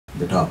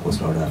the talk will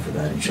start after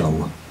that,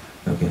 inshallah.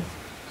 Okay.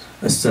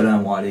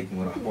 Assalamu alaikum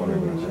wa rahmatullahi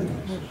wa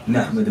barakatuh.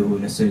 Nahmaduhu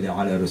nasalli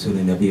ala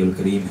Rasul-un-Nabi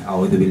al-Kareem.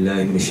 A'udhu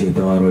billahi min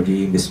ash-shaytan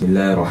rajim.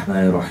 Bismillahir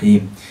rahmanir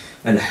rahim.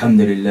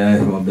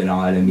 Alhamdulillahi rabbil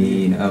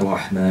alameen.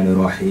 Ar-Rahmanir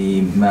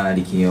Rahim.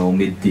 Maliki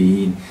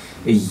yawmiddin.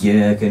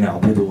 إياك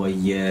نعبد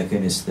وإياك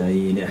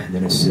نستعين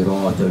اهدنا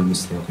الصراط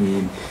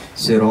المستقيم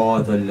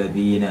صراط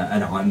الذين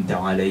أنعمت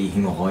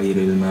عليهم غير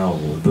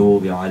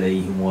المغضوب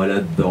عليهم ولا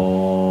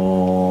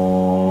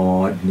الضالين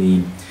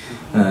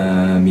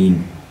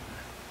آمين.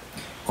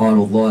 قال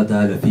الله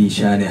تعالى في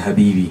شان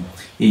حبيبي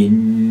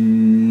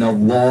إن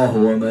الله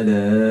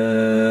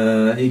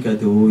وملائكته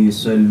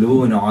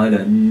يصلون على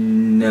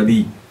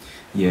النبي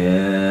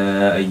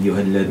يا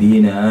أيها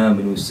الذين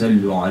آمنوا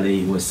صلوا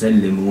عليه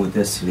وسلموا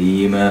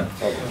تسليما.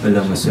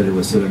 اللهم صل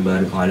وسلم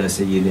وبارك على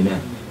سيدنا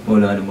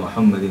مولانا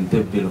محمد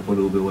طب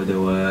القلوب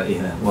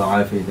ودوائها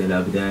وعافية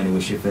الأبدان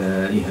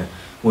وشفائها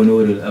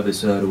ونور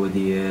الأبصار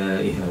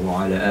وضيائها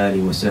وعلى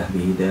آله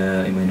وصحبه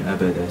دائما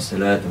أبدا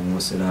صلاة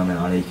وسلاما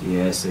عليك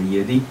يا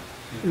سيدي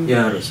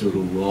يا رسول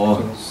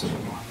الله.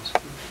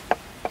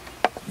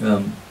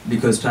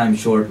 Because time's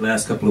short,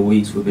 last couple of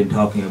weeks we've been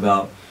talking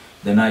about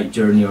the night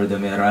journey or the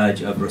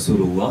Meraj of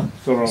Rasulullah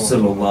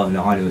sallallahu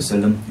alaihi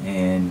wasallam,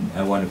 and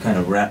I want to kind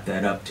of wrap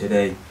that up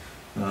today,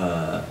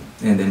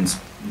 and then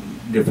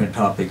different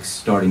topics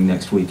starting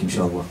next week,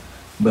 inshallah.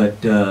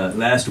 But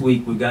last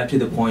week we got to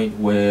the point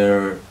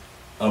where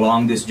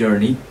along this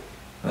journey,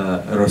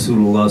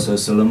 Rasulullah sallallahu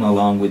alaihi wasallam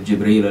along with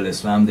Jibreel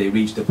al-Islam, they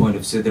reached the point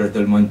of Sidrat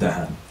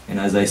al-Muntaha, and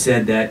as I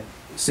said, that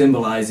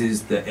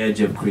symbolizes the edge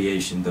of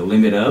creation, the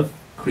limit of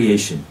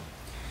creation.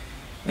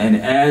 And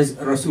as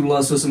Rasulullah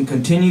ﷺ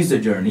continues the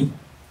journey,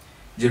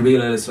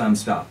 Jibreel al-Islam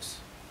stops.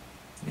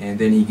 And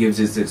then he gives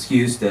his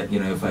excuse that,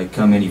 if I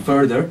come any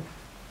further,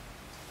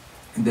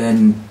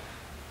 then,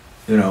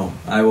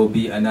 I will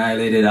be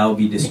annihilated, I'll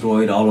be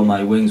destroyed, all of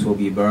my wings will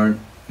be burned.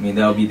 I mean,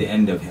 that'll be the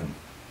end of him.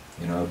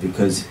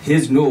 Because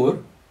his nur,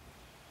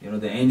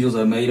 the angels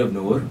are made of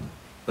nur,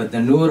 but the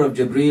nur of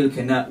Jibreel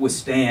cannot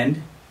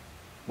withstand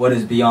what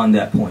is beyond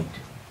that point.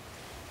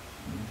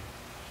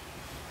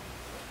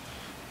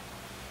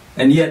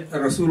 And yet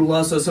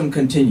Rasulullah ﷺ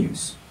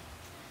continues.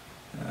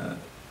 A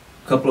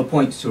couple of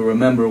points to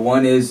remember.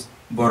 One is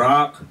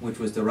Buraq, which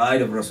was the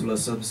ride of Rasulullah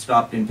ﷺ,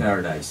 stopped in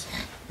paradise.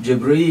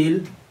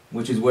 Jibreel,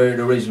 which is where it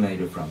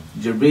originated from.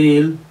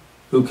 Jibreel,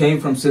 who came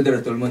from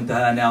Sidrat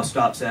al-Muntaha, now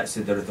stops at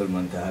Sidrat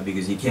al-Muntaha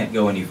because he can't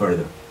go any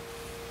further.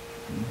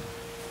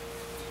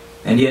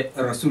 And yet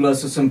Rasulullah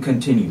ﷺ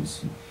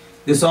continues.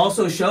 This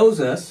also shows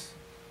us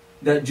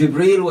that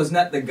Jibreel was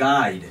not the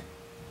guide.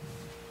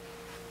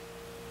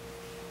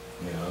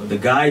 The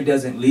guide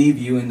doesn't leave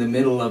you in the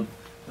middle of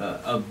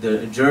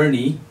the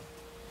journey,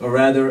 or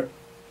rather,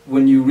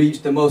 when you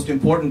reach the most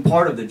important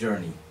part of the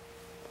journey.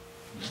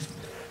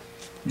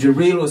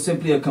 Jibreel was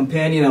simply a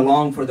companion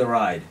along for the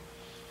ride.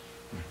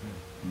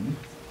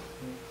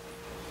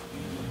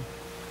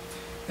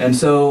 And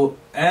so,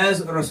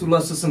 as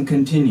Rasulullah ﷺ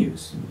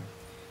continues,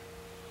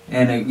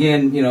 and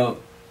again,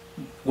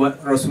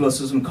 what Rasulullah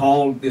ﷺ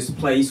called this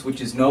place,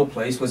 which is no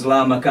place, was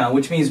La Makan,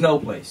 which means no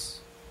place.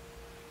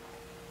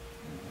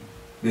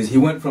 Because he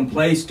went from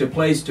place to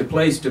place to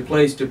place to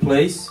place to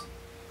place,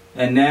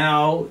 and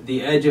now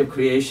the edge of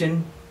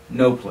creation,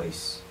 no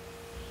place.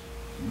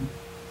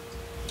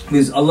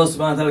 Because Allah subhanahu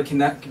wa ta'ala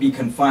cannot be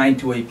confined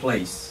to a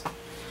place.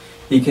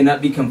 He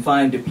cannot be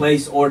confined to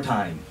place or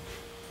time.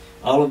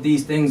 All of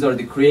these things are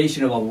the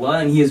creation of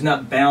Allah, and He is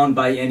not bound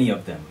by any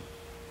of them.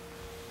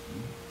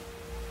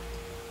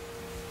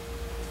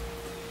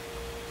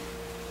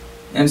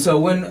 And so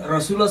when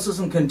Rasulullah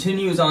ﷺ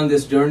continues on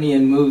this journey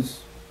and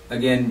moves,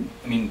 again,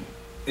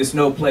 it's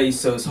no place,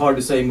 so it's hard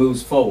to say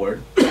moves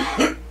forward.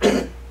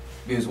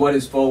 Because what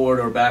is forward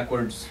or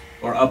backwards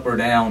or up or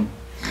down?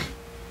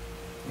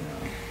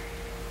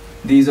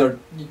 These are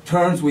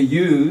terms we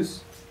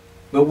use,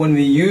 but when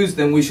we use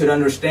them, we should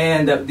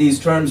understand that these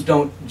terms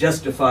don't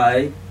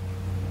justify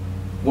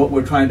what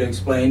we're trying to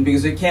explain,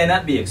 because it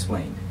cannot be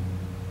explained.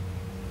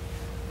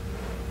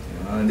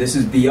 And this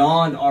is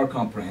beyond our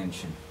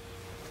comprehension.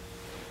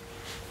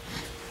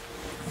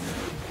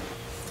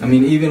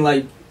 Even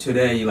like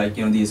today,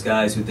 these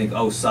guys who think,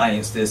 oh,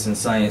 science this and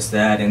science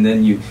that, and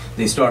then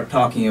they start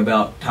talking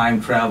about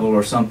time travel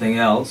or something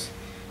else,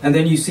 and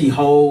then you see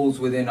holes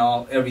within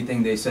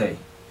everything they say,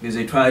 because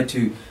they try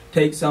to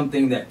take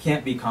something that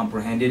can't be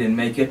comprehended and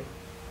make it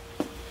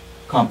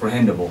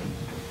comprehensible.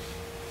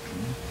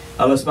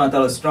 Allah subhanahu wa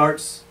ta'ala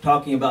starts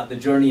talking about the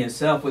journey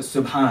itself with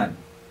Subhan.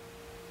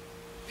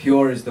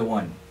 Pure is the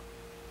one.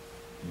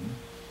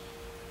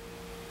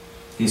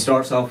 He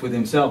starts off with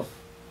himself.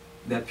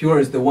 That pure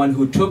is the one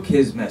who took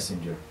his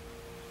messenger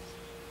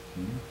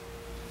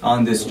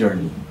on this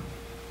journey.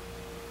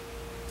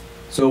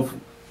 So,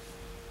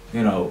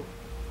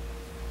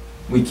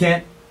 we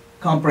can't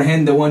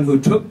comprehend the one who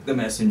took the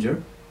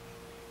messenger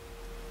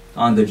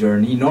on the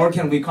journey, nor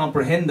can we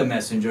comprehend the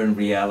messenger in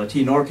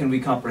reality, nor can we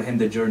comprehend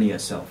the journey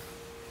itself.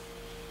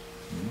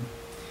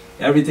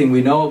 Everything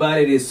we know about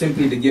it is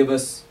simply to give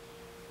us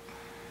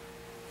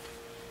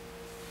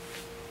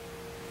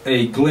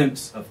a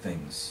glimpse of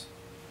things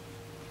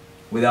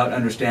without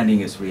understanding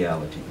its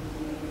reality.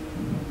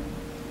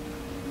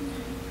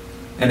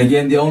 And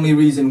again, the only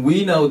reason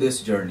we know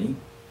this journey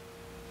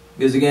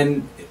is,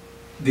 again,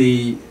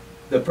 the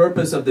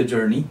purpose of the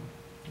journey.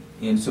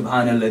 In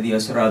Subhanalladhi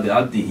asra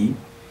bi'abdihi,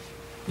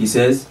 he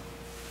says,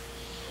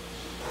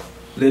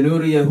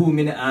 لِنُرِيَهُ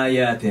مِنْ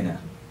آيَاتِنَا,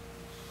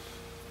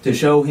 to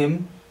show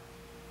him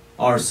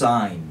our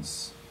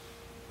signs,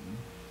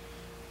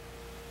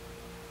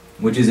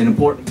 which is an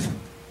important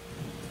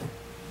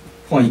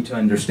point to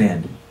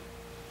understand.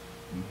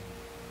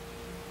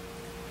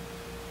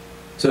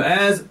 So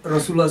as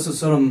Rasulullah sallallahu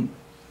alaihi wasallam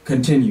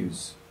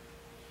continues,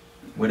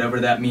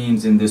 whatever that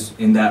means in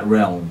that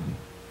realm,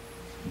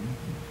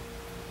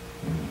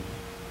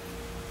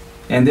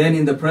 and then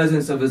in the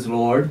presence of his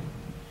Lord,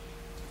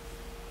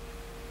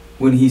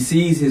 when he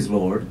sees his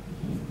Lord,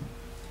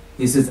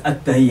 he says,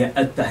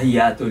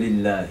 "At-tahiyyatu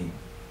lillahi,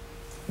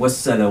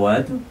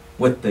 was-salawatu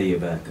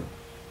wat-tayyibatu."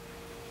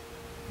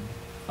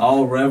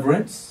 All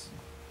reverence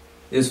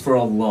is for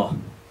Allah,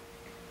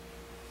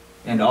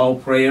 and all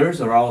prayers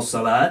or all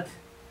salat,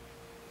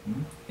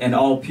 and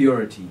all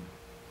purity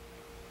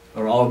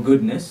or all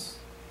goodness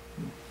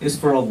is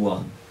for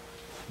Allah.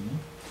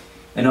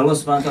 And Allah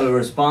subhanahu wa ta'ala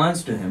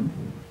responds to him,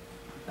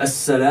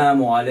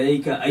 "Assalamu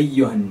alayka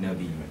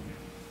ayyuhan-Nabi."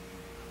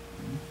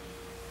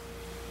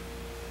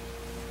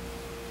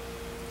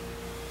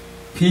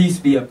 Peace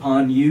be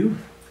upon you.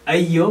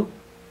 Ayyo,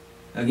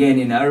 again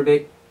in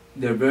Arabic,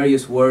 there are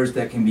various words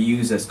that can be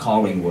used as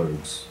calling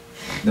words.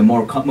 The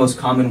most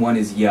common one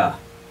is ya.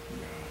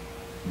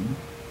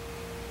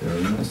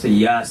 Say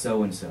ya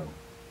so and so.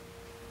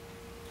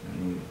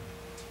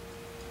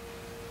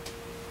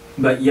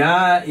 But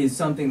ya is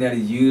something that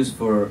is used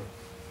for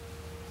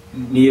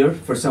near,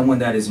 for someone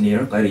that is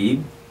near,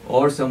 qareeb,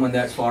 or someone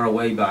that's far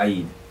away,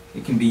 ba'id.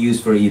 It can be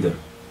used for either.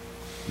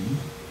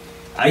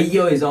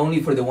 Ayyo is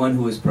only for the one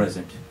who is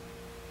present.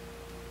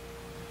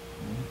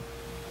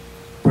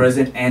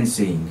 Present and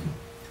seeing.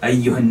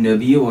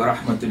 Ayyuhan-Nabi wa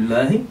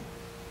rahmatullahi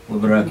wa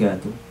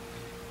barakatuh.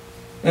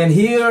 And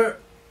here,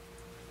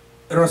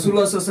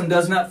 Rasulullah sallallahu alaihi wasallam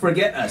does not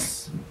forget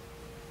us.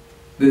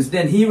 Because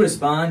then he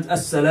responds,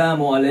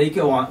 "Assalamu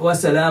alayka wa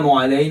salamu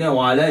alayna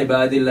wa ala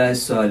ibadillahi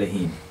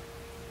salihin."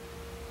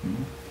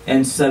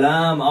 And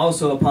salam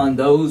also upon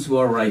those who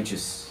are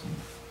righteous.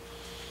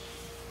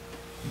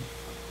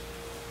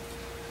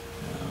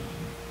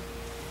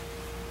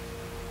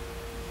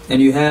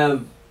 And you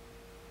have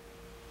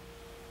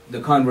the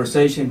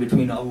conversation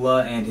between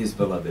Allah and His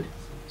beloved,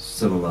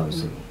 sallallahu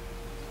alaihi wasallam.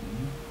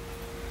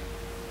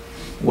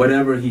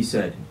 Whatever he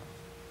said.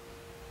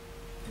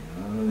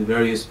 The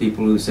various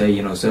people who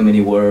say, so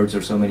many words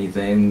or so many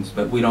things,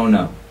 but we don't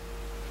know.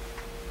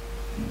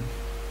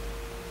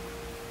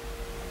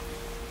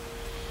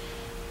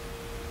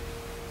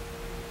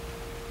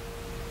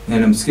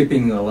 And I'm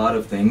skipping a lot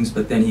of things,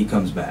 but then he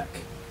comes back.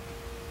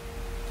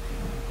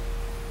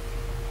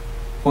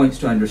 Points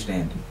to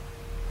understand.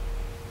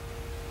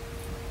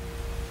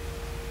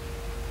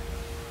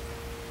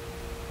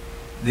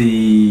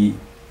 The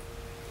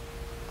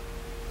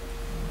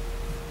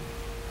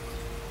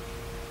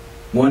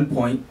one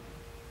point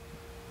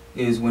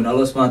is when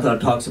Allah subhanahu wa ta'ala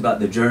talks about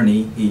the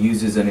journey, He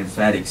uses an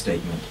emphatic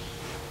statement.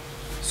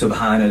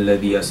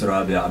 Subhanalladhi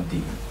asra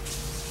bi'abdi.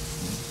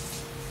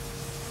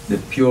 The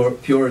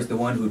pure is the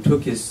one who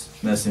took his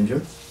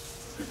messenger,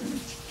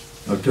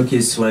 or took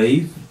his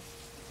slave,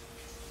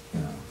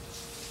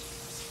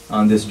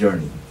 on this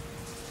journey.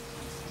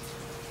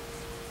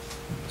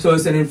 So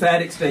it's an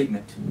emphatic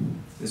statement.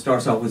 It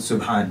starts off with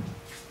Subhan.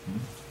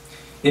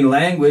 In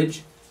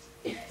language,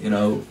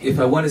 if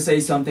I want to say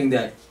something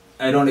that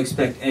I don't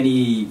expect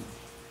anyone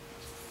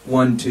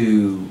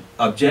to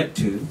object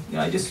to,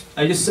 I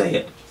just say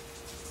it.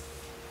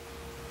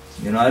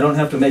 I don't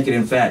have to make it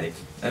emphatic.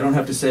 I don't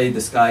have to say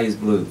the sky is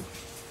blue.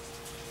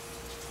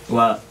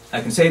 Well,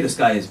 I can say the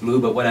sky is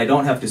blue, but what I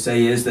don't have to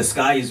say is the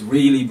sky is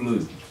really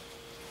blue.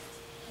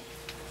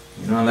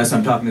 Unless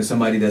I'm talking to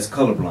somebody that's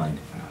colorblind.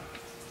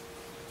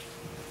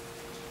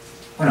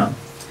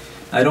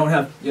 I don't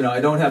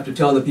have to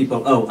tell the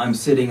people, "Oh, I'm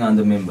sitting on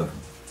the mimbar."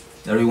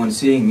 Everyone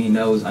seeing me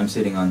knows I'm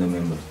sitting on the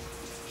mimbar.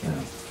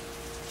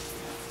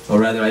 Or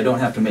rather, I don't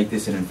have to make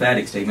this an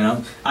emphatic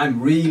statement. I'm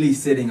really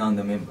sitting on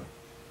the mimbar.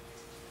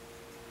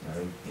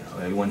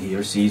 Everyone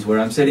here sees where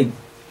I'm sitting.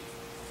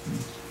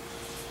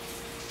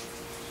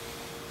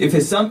 If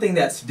it's something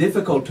that's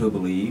difficult to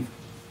believe,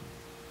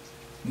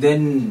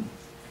 then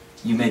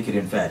you make it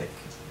emphatic.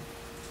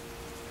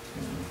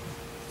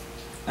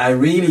 I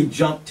really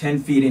jumped 10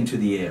 feet into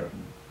the air.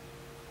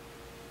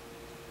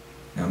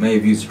 Now, I may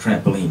have used a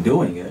trampoline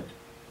doing it,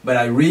 but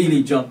I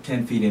really jumped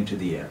 10 feet into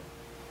the air.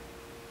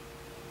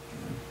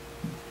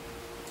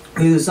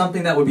 It is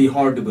something that would be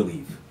hard to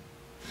believe.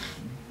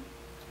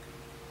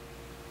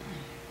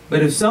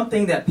 But if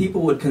something that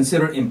people would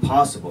consider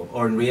impossible,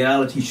 or in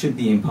reality should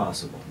be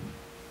impossible,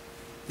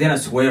 then I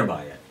swear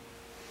by it.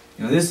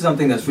 This is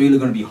something that's really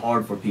going to be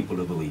hard for people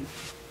to believe.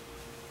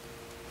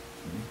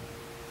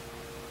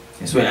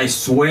 I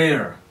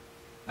swear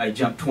I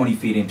jumped 20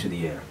 feet into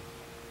the air.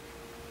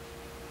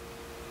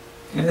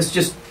 And it's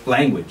just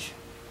language.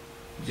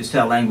 Just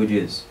how language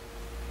is.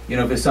 You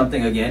know, if it's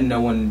something, again,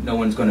 no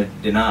one's going to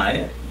deny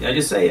it. I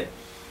just say it.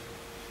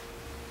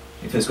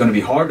 If it's going to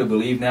be hard to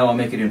believe, now I'll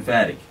make it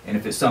emphatic. And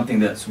if it's something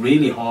that's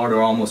really hard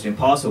or almost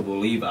impossible to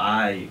believe,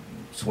 I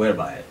swear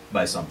by it,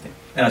 by something.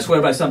 And I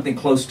swear by something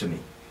close to me.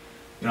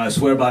 You know, I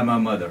swear by my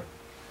mother.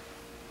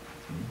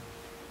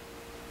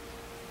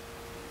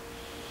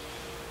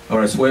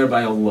 Or I swear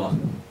by Allah.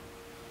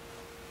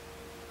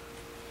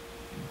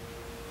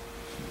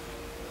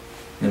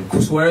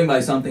 And swearing by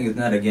something is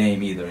not a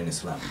game either in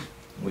Islam,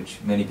 which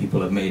many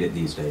people have made it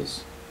these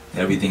days.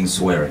 Everything's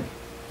swearing.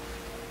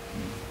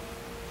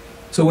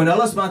 So when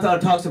Allah subhanahu wa ta'ala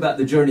talks about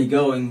the journey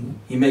going,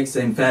 He makes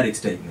an emphatic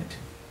statement.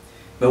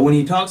 But when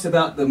He talks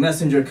about the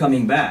messenger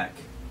coming back,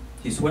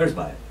 He swears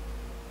by it.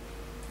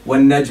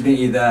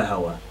 وَالنَّجْمِ إِذَا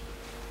هَوَى.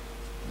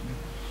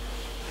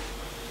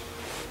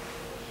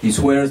 He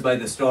swears by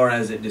the star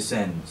as it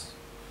descends.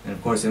 And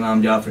of course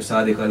Imam Ja'far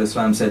Sadiq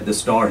al-Islam said the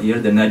star here,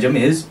 the Najm,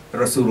 is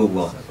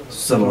Rasulullah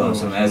sallallahu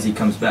alaihi wasallam as he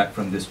comes back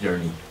from this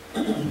journey.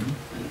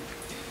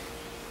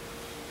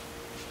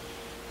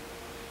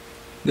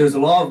 There's a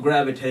law of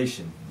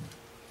gravitation.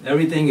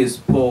 Everything is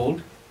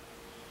pulled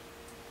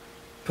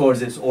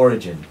towards its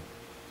origin.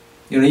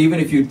 You know, even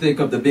if you think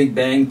of the Big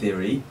Bang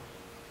Theory,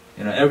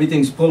 you know,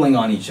 everything's pulling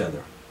on each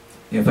other.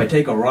 You know, if I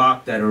take a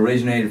rock that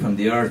originated from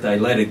the earth, I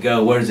let it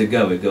go, where does it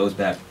go? It goes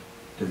back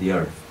to the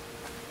earth.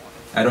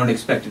 I don't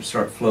expect it to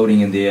start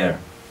floating in the air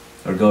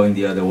or going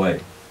the other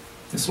way.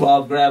 This law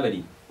of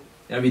gravity.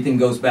 Everything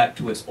goes back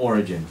to its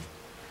origin.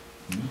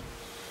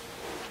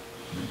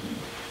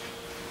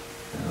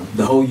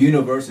 The whole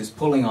universe is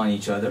pulling on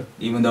each other,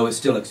 even though it's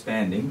still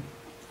expanding,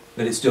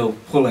 but it's still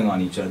pulling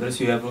on each other,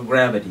 so you have a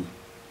gravity.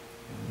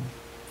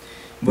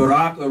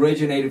 Buraq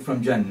originated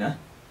from Jannah.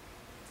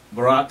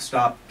 Buraq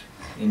stopped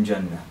in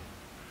Jannah.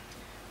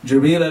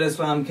 Jibreel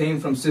al-Islam came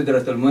from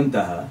Sidrat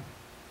al-Muntaha.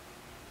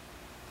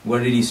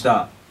 Where did he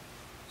stop?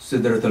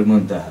 Sidrat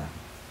al-Muntaha.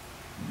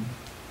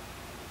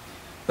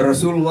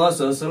 Rasulullah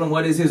sallallahu alaihi wasallam,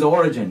 what is his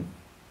origin?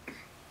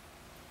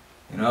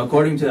 You know,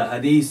 according to the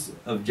hadith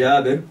of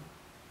Jabir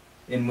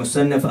in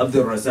Musannaf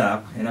Abdul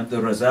Razak, and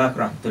Abdul Razak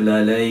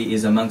rahmatullahi alayhi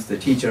is amongst the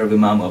teacher of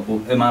Imam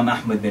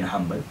Ahmad bin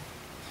Hanbal,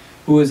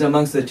 who is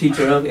amongst the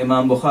teacher of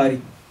Imam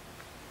Bukhari.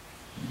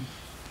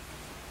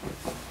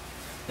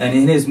 And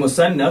in his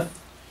Musannaf,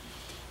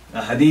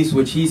 a hadith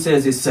which he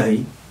says is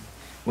Sahih,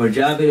 where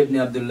Jabir ibn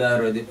Abdullah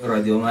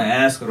radiallahu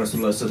asked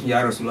Rasulullah,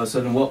 Ya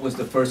Rasulullah, what was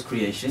the first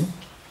creation?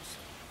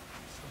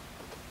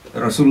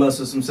 Rasulullah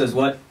says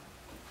what?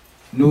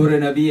 Nur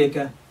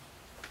Nabiyaka,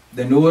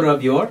 the nur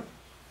of your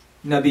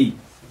Nabi.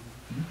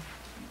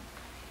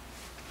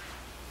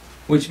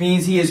 Which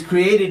means he is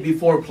created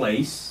before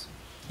place,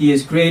 he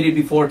is created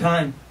before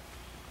time.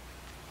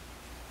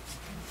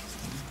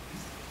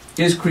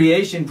 His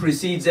creation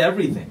precedes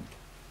everything.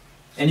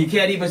 And you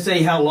can't even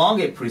say how long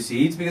it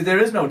precedes because there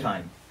is no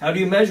time. How do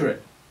you measure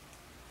it?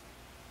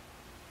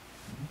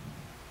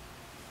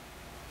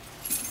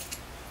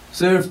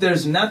 So if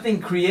there's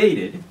nothing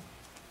created,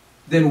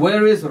 then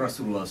where is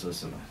Rasulullah sallallahu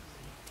alaihi wasallam?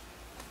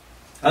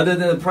 Other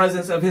than the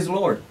presence of his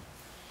Lord.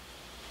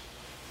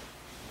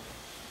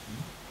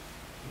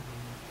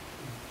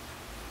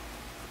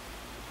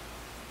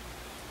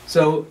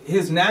 So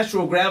his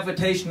natural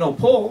gravitational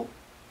pull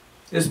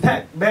is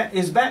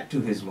back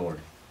to his Lord.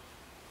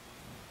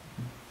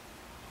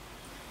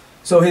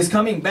 So his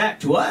coming back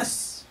to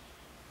us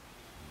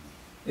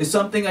is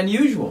something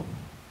unusual.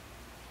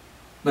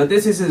 But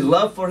this is his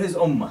love for his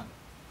ummah.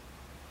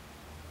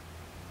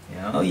 You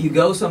know, you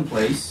go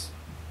someplace,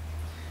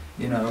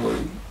 you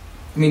know,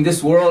 I mean,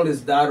 this world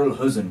is Darul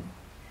Huzn,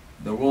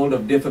 the world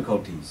of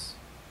difficulties,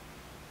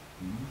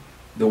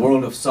 the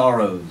world of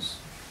sorrows.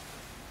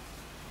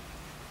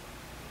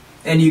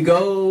 And you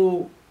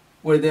go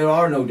where there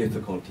are no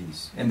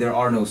difficulties and there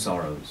are no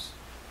sorrows.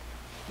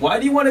 Why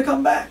do you want to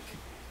come back?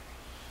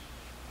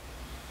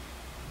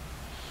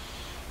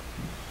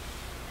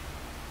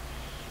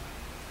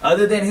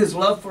 Other than his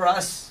love for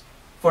us,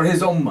 for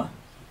his ummah.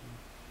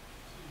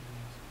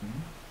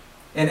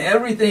 And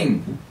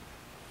everything.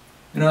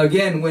 You know,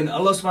 again, when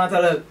Allah subhanahu wa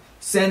ta'ala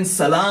sends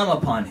salam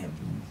upon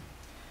him,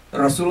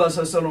 Rasulullah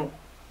sallallahu alaihi wasallam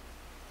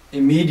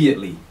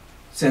immediately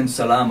sends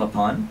salam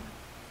upon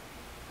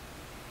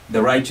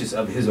the righteous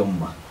of his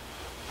ummah.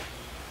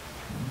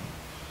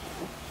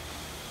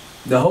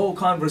 The whole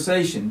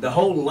conversation, the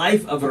whole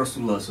life of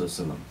Rasulullah sallallahu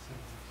alaihi wasallam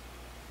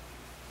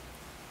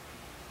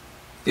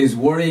is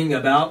worrying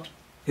about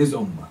his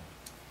ummah.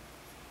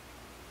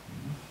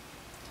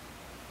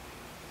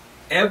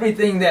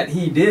 Everything that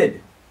he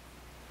did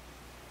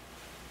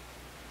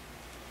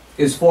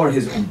is for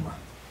his ummah.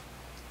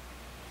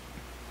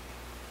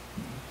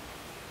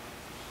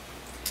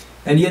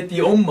 And yet the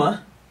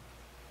ummah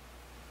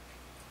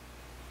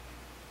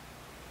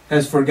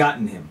has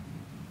forgotten him.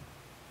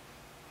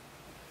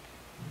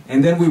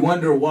 And then we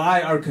wonder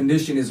why our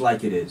condition is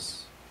like it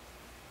is.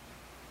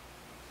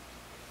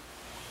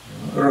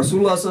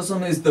 Rasulullah sallallahu alaihi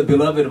wasallam is the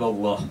beloved of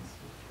Allah.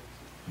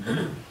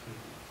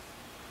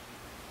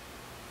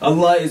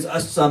 Allah is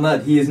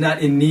as-samad. He is not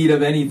in need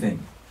of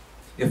anything.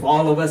 If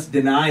all of us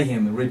deny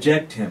Him,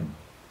 reject Him,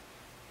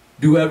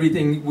 do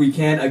everything we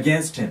can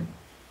against Him,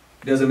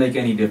 it doesn't make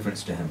any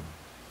difference to Him.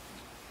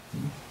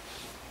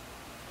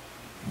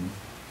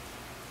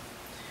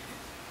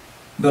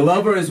 The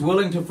lover is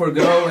willing to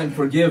forgo and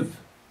forgive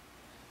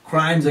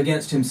crimes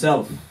against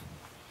himself,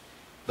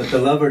 but the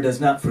lover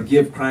does not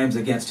forgive crimes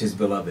against his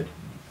beloved.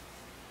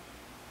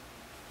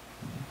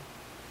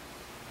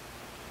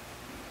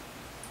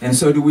 And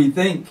so do we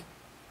think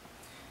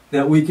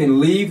that we can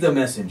leave the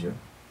Messenger,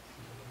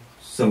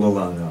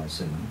 sallallahu alaihi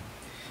wasallam,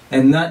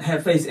 and not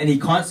have faced any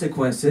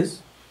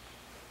consequences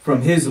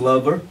from his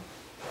lover,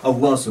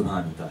 Allah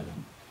subhanahu wa ta'ala?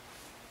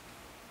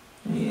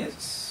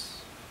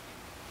 Yes.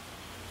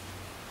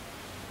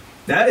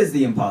 That is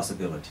the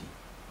impossibility.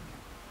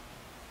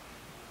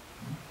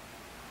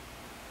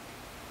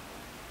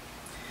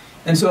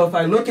 And so if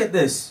I look at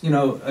this,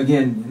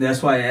 again,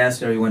 that's why I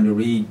asked everyone to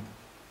read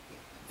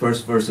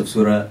first verse of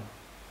Surah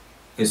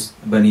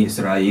Bani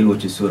Israel,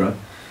 which is Surah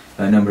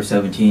number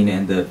 17,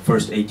 and the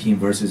first 18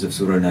 verses of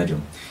Surah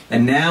Najm.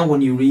 And now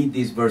when you read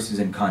these verses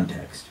in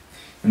context,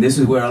 and this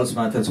is where Allah subhanahu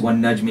wa ta'ala says,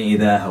 وَالنَّجْمِ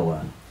إِذَا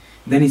هَوَى.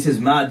 Then He says,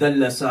 مَا دَلَّ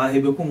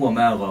صَاحِبُكُمْ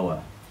وَمَا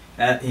غَوَى.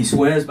 He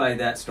swears by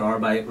that star,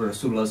 by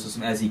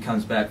Rasulullah as he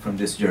comes back from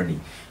this journey.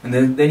 And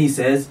then he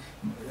says,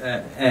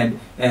 and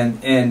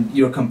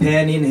your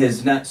companion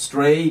has not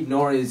strayed,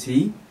 nor is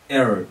he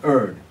erred,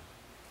 or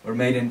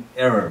made an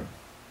error.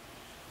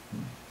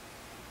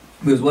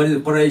 Because what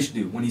did Quraysh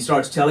do? When he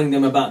starts telling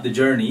them about the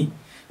journey,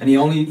 and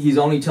he's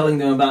only telling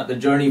them about the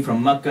journey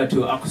from Mecca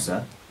to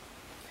Aqsa,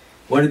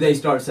 what did they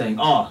start saying?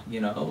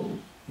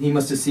 He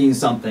must have seen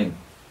something.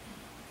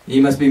 He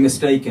must be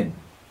mistaken.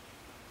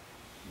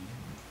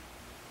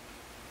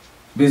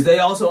 Because they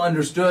also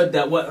understood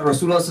that what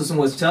Rasulullah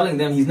was telling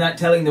them, He's not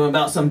telling them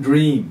about some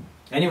dream.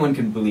 Anyone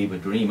can believe a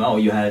dream. Oh,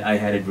 I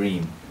had a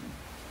dream.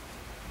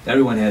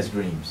 Everyone has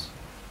dreams.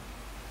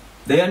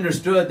 They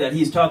understood that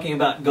He's talking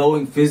about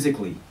going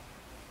physically.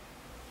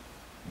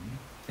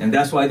 And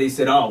that's why they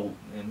said, oh,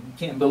 we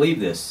can't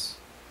believe this.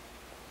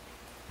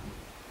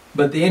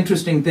 But the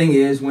interesting thing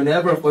is,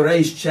 whenever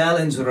Quraysh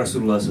challenged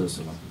Rasulullah,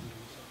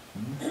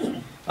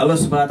 Allah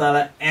subhanahu wa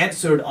ta'ala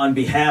answered on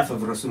behalf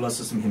of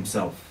Rasulullah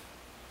himself.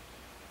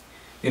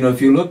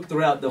 If you look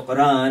throughout the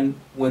Quran,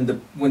 when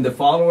the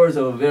followers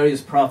of a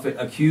various prophet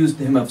accused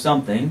him of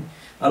something,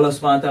 Allah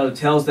subhanahu wa ta'ala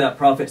tells that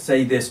prophet,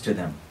 say this to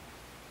them.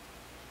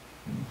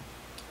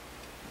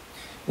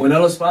 When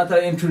Allah subhanahu wa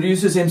ta'ala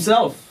introduces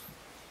Himself,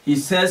 He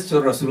says to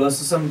Rasulullah,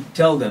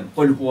 tell them,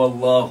 قُلْ هُوَ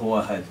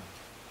اللَّهُ أَحَدٌ.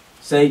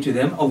 Say to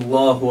them,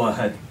 Allahu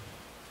Ahad.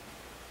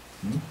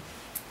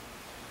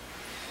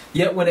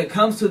 Yet when it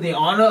comes to the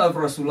honor of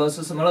Rasulullah,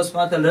 Allah subhanahu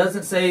wa ta'ala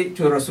doesn't say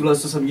to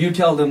Rasulullah, you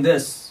tell them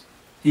this.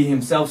 He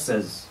Himself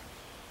says,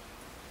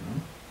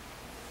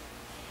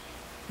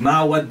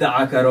 مَا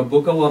وَدَّعَكَ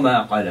رَبُّكَ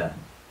وَمَا قَلَى.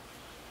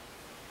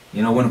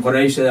 When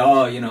Quraysh said,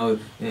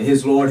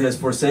 his Lord has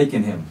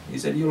forsaken him. He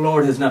said, your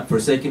Lord has not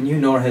forsaken you,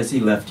 nor has He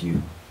left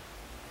you.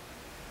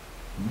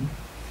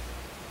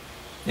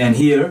 And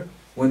here,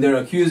 when they're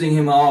accusing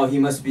him, he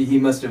must be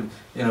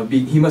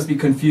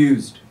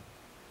confused.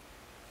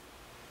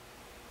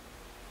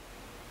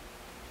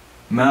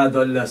 مَا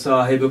ضَلَّ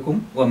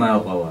صَاحِبُكُمْ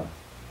وَمَا غَوَى.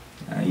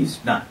 He's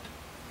not.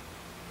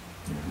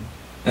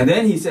 And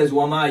then He says,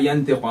 وَمَا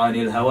يَنْتِقُ عَنِ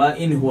الْهَوَىٰ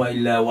إِنْ هُوَ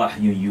إِلَّا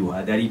وَحْيٌ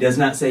يُوحَىٰ. That He does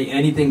not say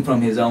anything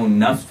from His own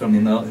nafs,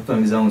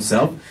 from His own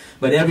self,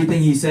 but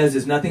everything He says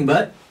is nothing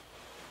but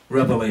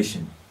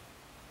revelation.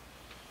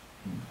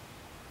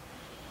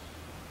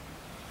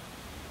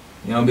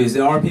 Because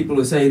there are people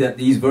who say that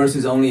these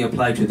verses only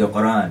apply to the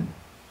Quran.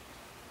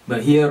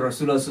 But here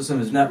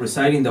Rasulullah is not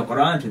reciting the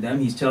Quran to them,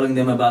 He's telling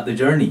them about the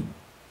journey.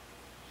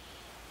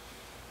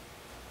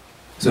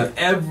 So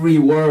every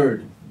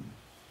word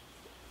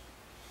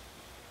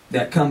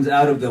that comes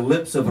out of the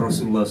lips of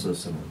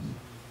Rasulullah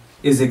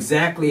is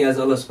exactly as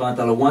Allah subhanahu wa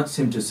ta'ala wants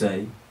him to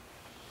say,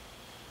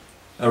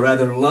 or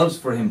rather loves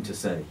for him to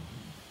say.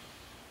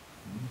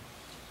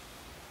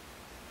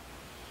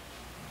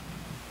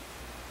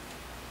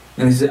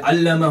 And He said,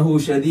 عَلَّمَهُ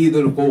شَدِيدُ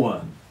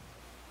الْقُوَى.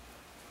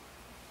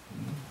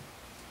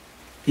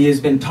 He has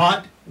been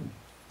taught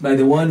by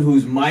the one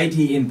who's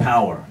mighty in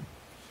power.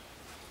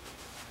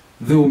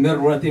 ذُو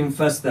مِرَّةٍ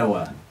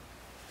فَاسْتَوَى.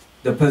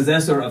 The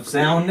possessor of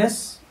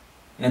soundness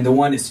and the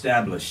one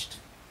established.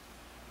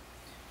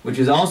 Which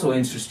is also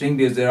interesting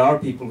because there are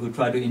people who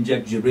try to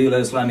inject Jibreel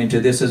Islam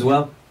into this as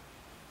well.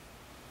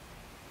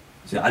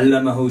 So,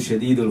 عَلَّمَهُ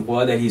شَدِيدُ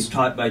الْقُوَى, that he's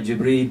taught by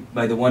Jibreel,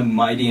 by the one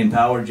mighty in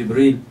power,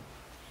 Jibreel.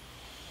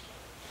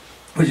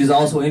 Which is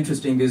also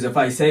interesting because if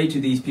I say to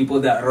these people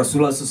that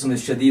Rasulullah is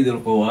Shadid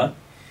al-Quwa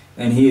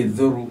and he is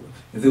Dhu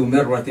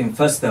Mirratin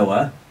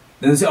Fastawa,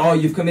 then they say, oh,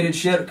 you've committed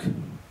shirk.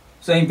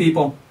 Same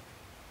people.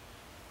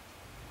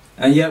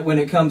 And yet when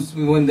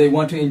they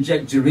want to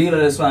inject Jibreel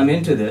al-Islam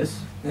into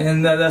this,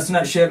 then that's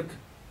not shirk.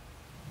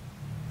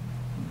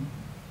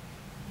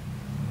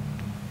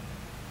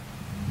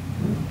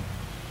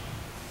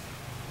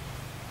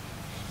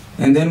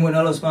 And then when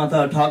Allah subhanahu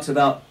wa ta'ala talks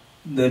about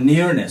the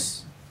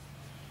nearness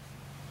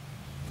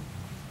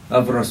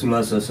of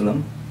Rasulullah sallallahu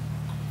alaihi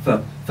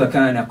wasallam.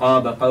 فَكَانَ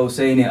قَابَ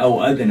قَوْسَيْنِ أَوْ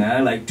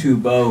أَدْنَى, like two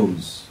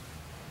bows,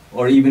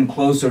 or even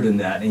closer than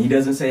that. And he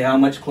doesn't say how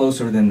much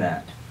closer than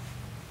that.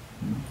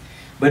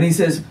 But he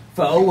says,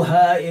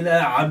 فَأَوْهَا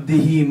إِلَىٰ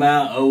عَبْدِهِ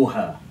مَا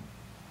أَوْهَا.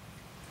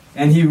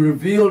 And he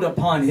revealed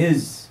upon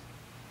his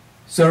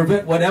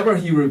servant whatever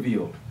he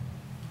revealed.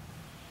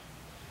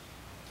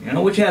 You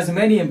know, which has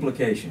many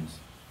implications.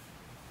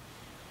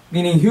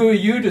 Meaning, who are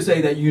you to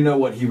say that you know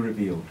what he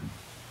revealed?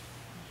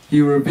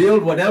 He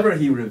revealed whatever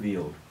he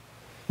revealed.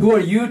 Who are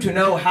you to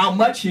know how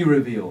much he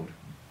revealed?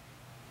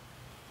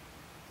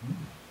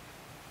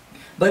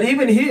 But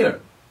even here,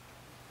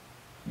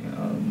 you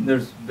know,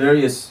 there's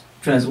various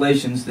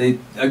translations. They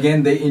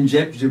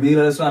inject Jibreel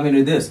al-Islam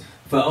into this.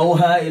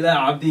 فَأَوْهَا إِلَىٰ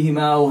عَبْدِهِ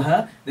مَا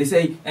أَوْهَا. They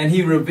say, and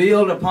he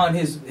revealed upon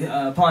his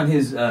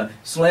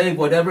slave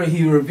whatever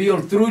he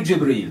revealed through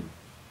Jibreel.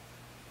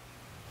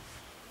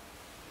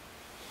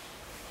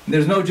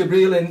 There's no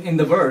Jibreel in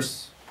the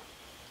verse,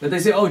 but they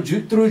say, oh,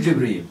 through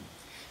Jibreel.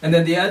 And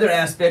then the other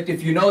aspect,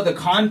 if you know the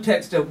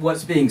context of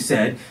what's being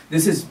said,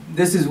 this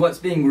is what's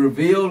being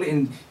revealed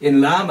in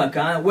La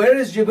Makan. Where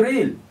is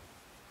Jibreel?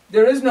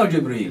 There is no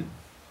Jibreel.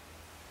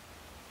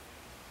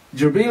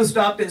 Jibreel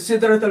stopped at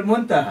Sidrat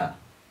al-Muntaha.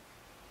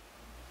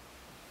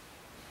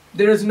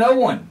 There is no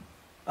one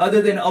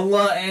other than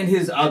Allah and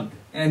His Abd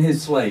and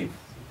His slave.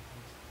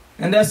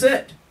 And that's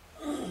it.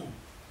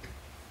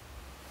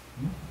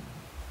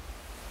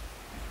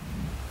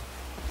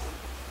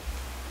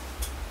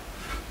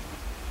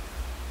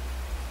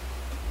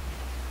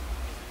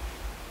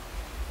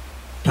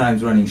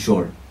 Time's running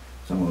short,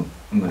 so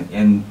I'm going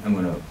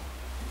to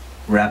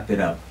wrap it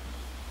up.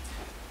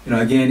 You know,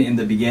 again, in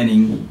the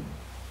beginning,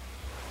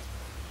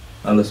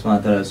 Allah subhanahu wa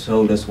ta'ala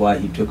told us why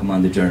He took him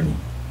on the journey.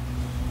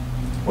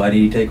 Why did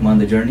He take him on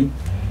the journey?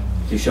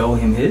 To show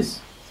him His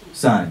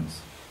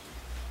signs.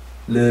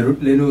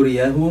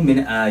 لِنُرِيَهُ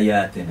مِنْ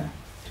آيَاتِنَا.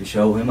 To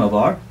show him of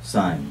our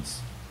signs.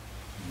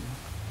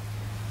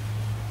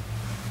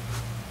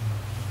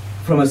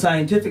 From a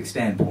scientific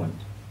standpoint,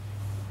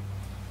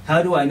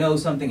 how do I know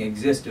something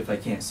exists if I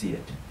can't see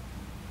it?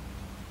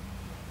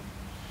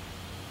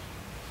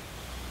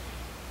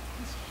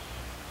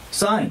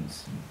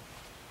 Signs.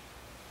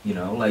 You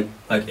know, like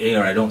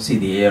air. I don't see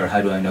the air.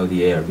 How do I know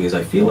the air? Because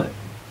I feel it.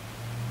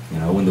 You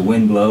know, when the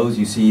wind blows,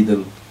 you see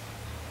the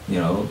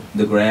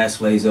grass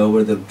lays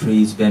over, the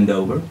trees bend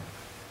over.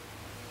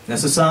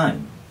 That's a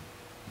sign.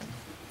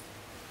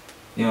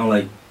 You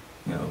know,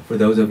 for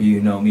those of you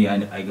who know me,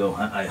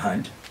 I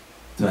hunt.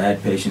 So I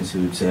had patients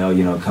who would say, oh,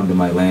 you know, come to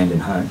my land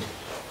and hunt.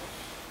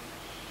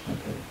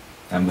 Okay.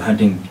 I'm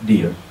hunting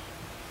deer.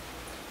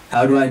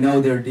 How do I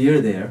know there are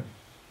deer there?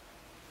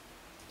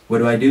 What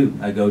do?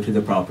 I go to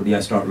the property,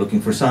 I start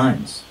looking for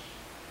signs.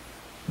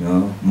 You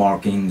know,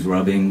 markings,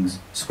 rubbings,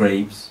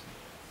 scrapes,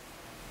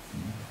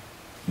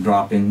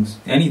 droppings,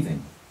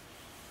 anything.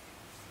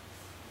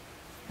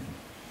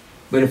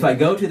 But if I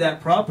go to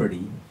that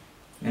property,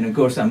 and of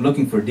course I'm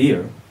looking for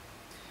deer,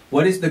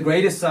 what is the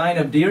greatest sign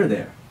of deer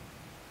there?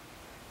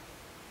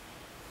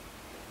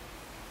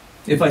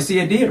 If I see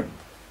a deer,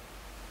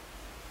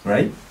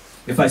 right?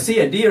 If I see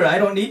a deer, I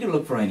don't need to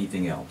look for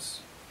anything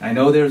else. I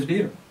know there's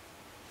deer.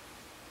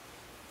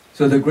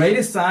 So the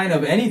greatest sign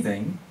of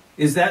anything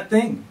is that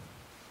thing.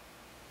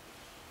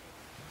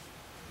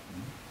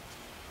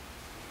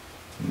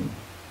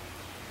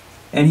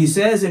 And he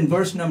says in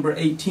verse number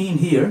 18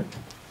 here,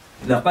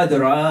 لَقَدْ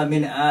رَأَى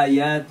مِنْ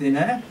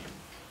آيَاتِنَا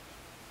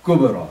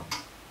كُبْرًا.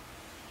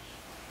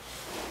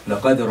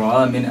 لَقَدْ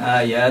رَأَى مِنْ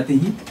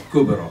آيَاتِهِ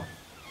كُبْرًا.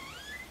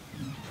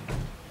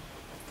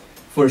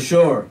 For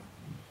sure,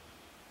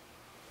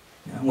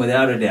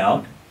 without a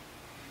doubt,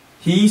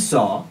 he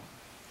saw,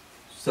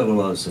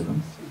 sallallahu alaihi wasallam,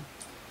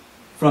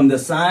 from the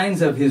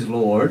signs of his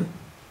Lord,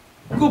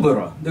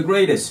 Kubra, the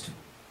greatest.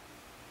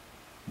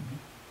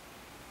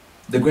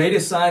 The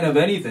greatest sign of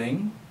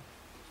anything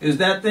is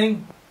that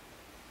thing.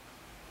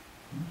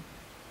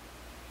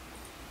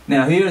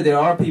 Now here there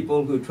are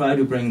people who try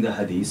to bring the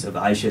hadith of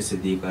Aisha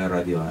Siddiqa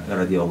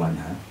radiallahu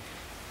anha,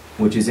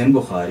 which is in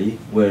Bukhari,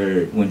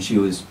 where when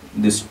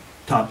this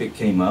topic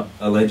came up,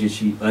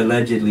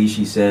 allegedly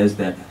she says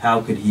that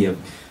how could he have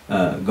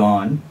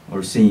gone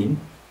or seen,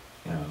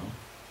 you know,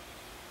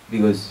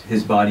 because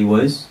his body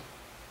was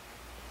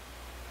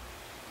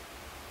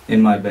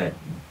in my bed.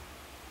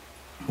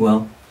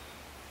 Well,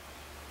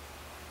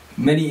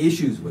 many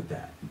issues with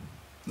that.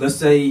 Let's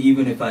say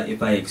even if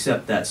I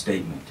accept that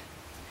statement,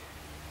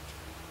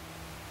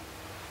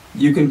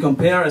 you can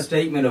compare a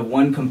statement of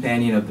one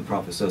companion of the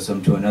Prophet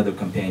ﷺ to another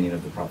companion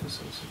of the Prophet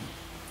ﷺ.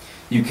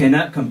 You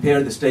cannot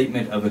compare the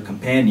statement of a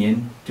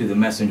companion to the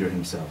Messenger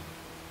himself.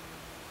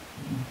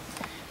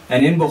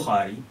 And in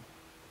Bukhari,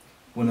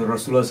 when the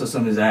Rasulullah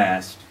ﷺ is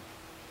asked,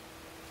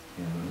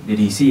 you know, did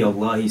he see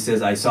Allah? He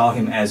says, I saw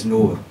him as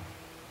Nur.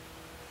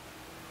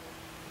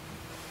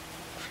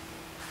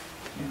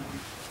 You know.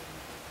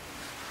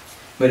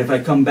 But if I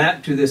come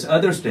back to this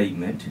other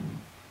statement,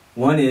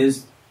 one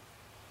is,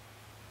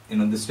 you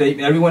know, the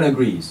statement, everyone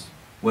agrees.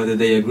 Whether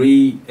they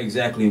agree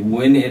exactly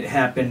when it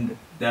happened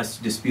that's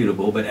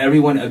disputable, but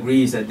everyone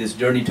agrees that this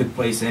journey took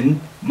place in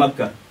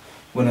Mecca,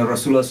 when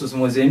Rasulullah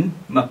was in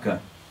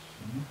Mecca.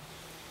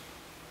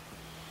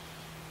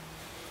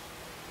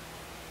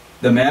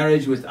 The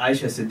marriage with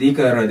Aisha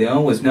Siddiqa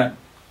radiallahu anha was not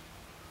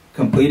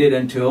completed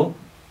until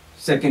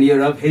second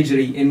year of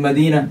Hijri in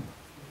Medina.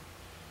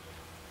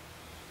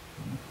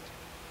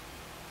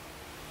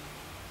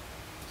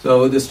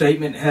 So the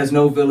statement has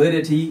no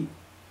validity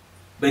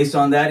based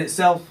on that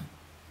itself.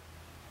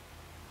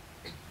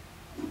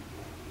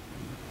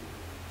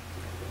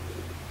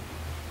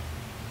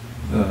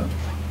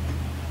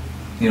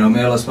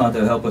 May Allah subhanahu wa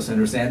ta'ala help us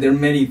understand. There are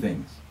many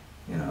things,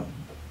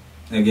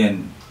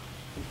 Again,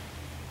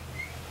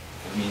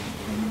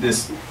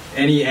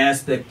 any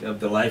aspect of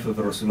the life of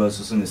Rasulullah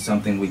is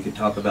something we could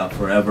talk about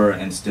forever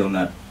and still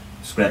not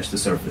scratch the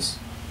surface.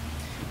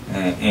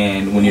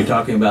 And when you're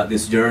talking about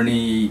this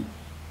journey,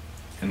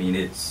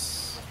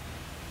 it's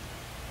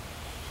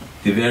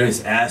the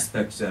various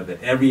aspects of it,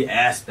 every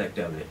aspect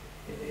of it,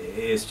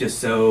 it's just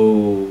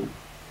so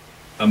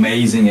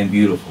amazing and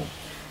beautiful.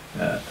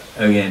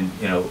 Again,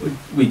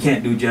 we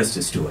can't do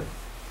justice to it.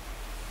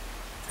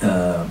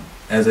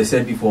 As I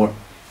said before,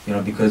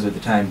 because of the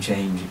time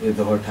change,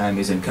 the whole time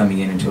isn't coming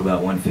in until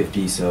about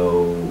 1:50.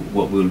 So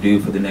what we'll do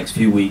for the next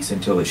few weeks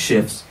until it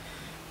shifts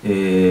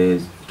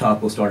is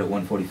talk will start at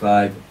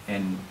 1:45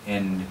 and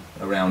end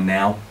around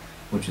now,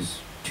 which is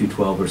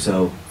 2:12 or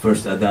so.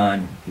 First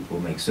adhan, people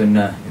make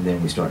sunnah, and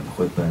then we start the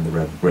khutbah and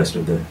the rest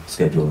of the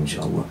schedule,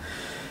 inshallah.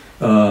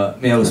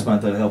 May Allah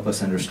subhanahu wa ta'ala help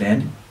us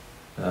understand.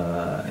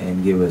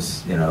 And give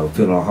us,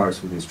 fill our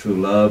hearts with His true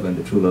love and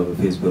the true love of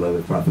His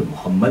beloved Prophet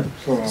Muhammad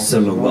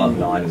sallallahu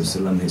alaihi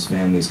wasallam, his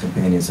family, his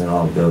companions, and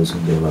all of those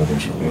whom they love,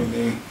 inshallah.